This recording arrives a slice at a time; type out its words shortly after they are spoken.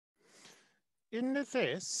In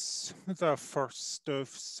this, the first of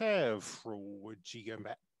several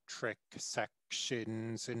geometric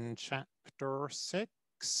sections in Chapter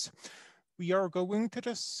 6, we are going to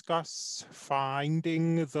discuss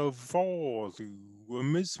finding the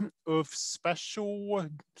volumes of special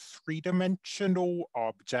three-dimensional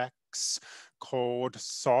objects called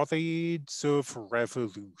solids of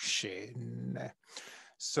revolution.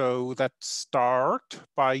 So let's start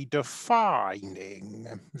by defining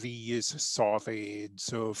these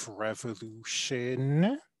solids of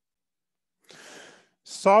revolution.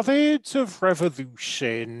 Solids of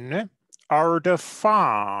revolution are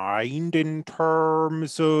defined in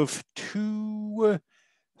terms of two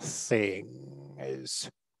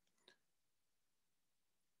things.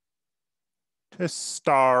 To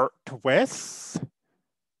start with,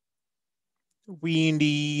 we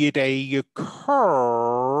need a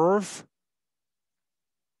curve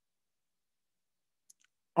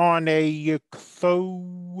on a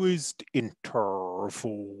closed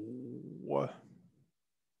interval.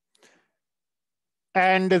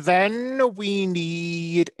 And then we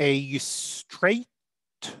need a straight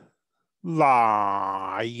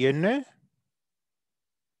line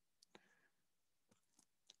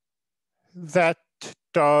that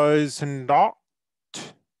does not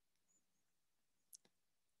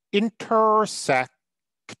intersect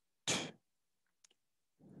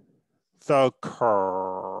the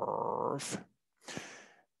curve.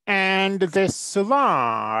 And this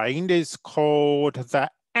line is called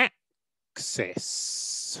the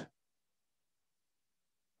axis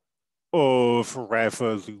of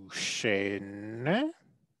revolution.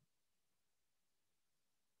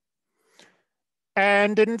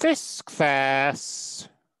 And in this class,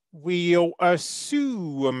 we'll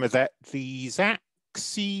assume that these axes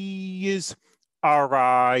are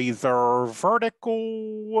either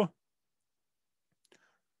vertical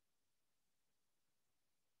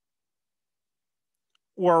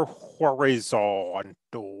or horizontal.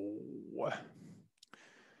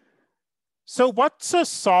 So what's a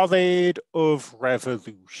solid of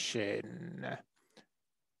revolution?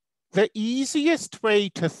 The easiest way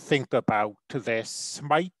to think about this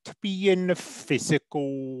might be in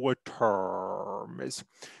physical terms.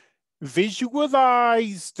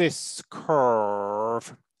 Visualize this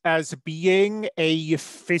curve as being a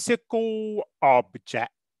physical object,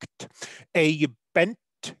 a bent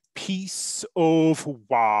piece of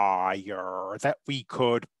wire that we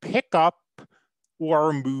could pick up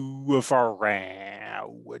or move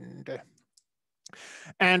around.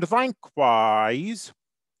 And likewise,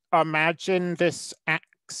 imagine this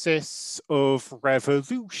axis of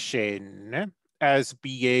revolution as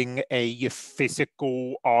being a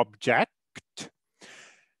physical object,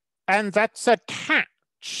 and let's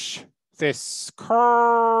attach this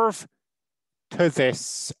curve to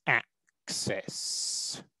this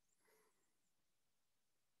axis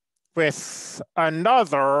with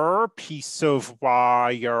another piece of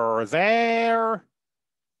wire there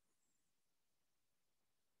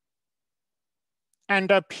and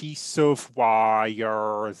a piece of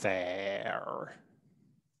wire there.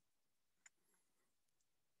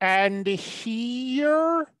 And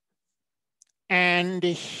here and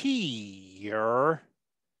here,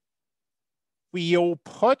 we'll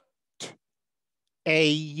put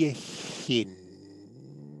a hinge.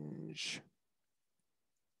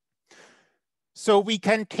 So we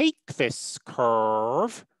can take this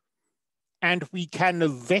curve and we can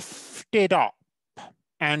lift it up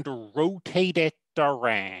and rotate it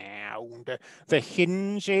around. The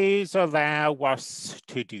hinges allow us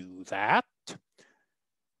to do that.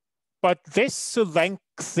 But this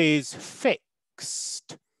length is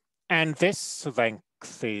fixed, and this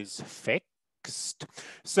length is fixed.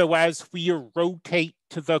 So as we rotate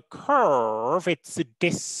the curve, its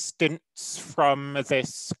distance from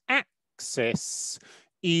this axis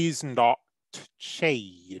is not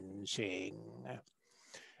changing.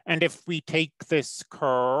 And if we take this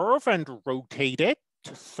curve and rotate it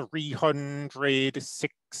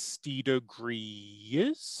 360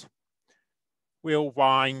 degrees, we'll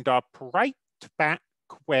wind up right back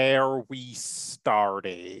where we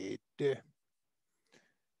started.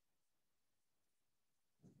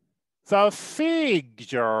 The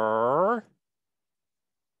figure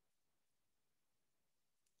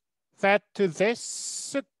that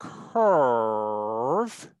this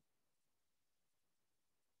curve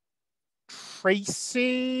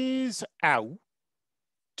traces out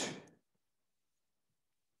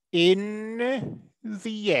in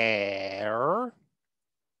the air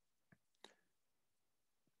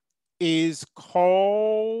is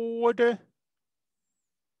called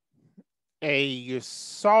a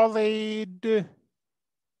solid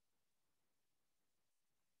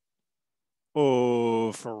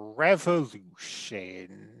of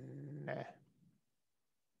revolution.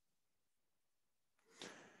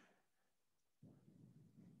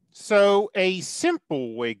 So a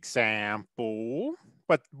simple example,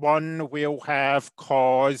 but one we'll have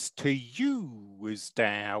cause to use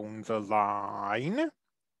down the line.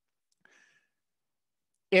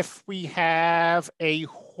 If we have a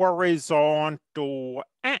horizontal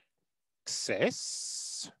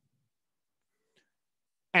axis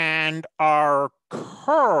and our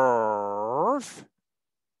curve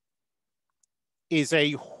is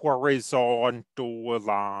a horizontal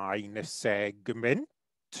line segment,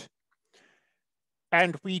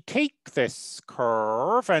 and we take this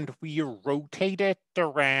curve and we rotate it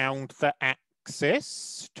around the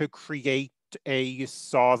axis to create a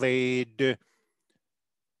solid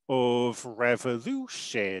of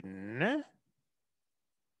revolution.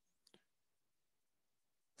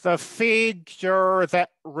 The figure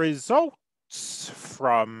that results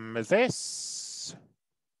from this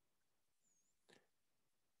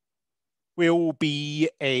will be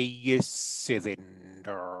a cylinder.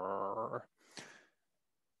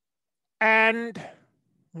 And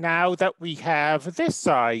now that we have this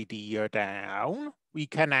idea down, we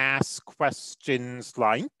can ask questions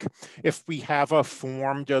like, if we have a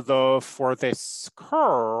formula for this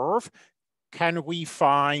curve, can we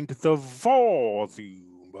find the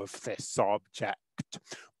volume of this object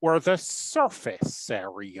or the surface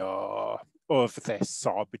area of this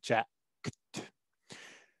object?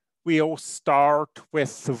 We'll start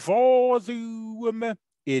with volume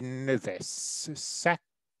in this section.